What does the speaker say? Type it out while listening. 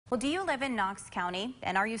Well, do you live in Knox County,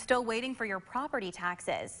 and are you still waiting for your property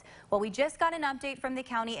taxes? Well, we just got an update from the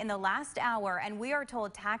county in the last hour, and we are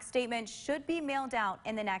told tax statements should be mailed out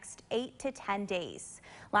in the next 8 to 10 days.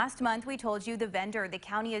 Last month, we told you the vendor the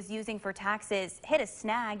county is using for taxes hit a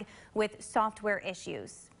snag with software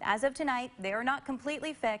issues. As of tonight, they are not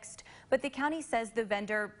completely fixed, but the county says the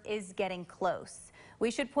vendor is getting close.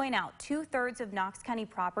 We should point out 2/3 of Knox County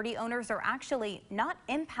property owners are actually not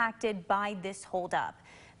impacted by this holdup.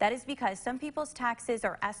 That is because some people's taxes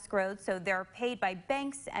are escrowed, so they're paid by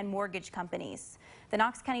banks and mortgage companies. The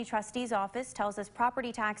Knox County Trustee's office tells us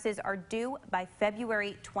property taxes are due by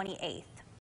February 28th.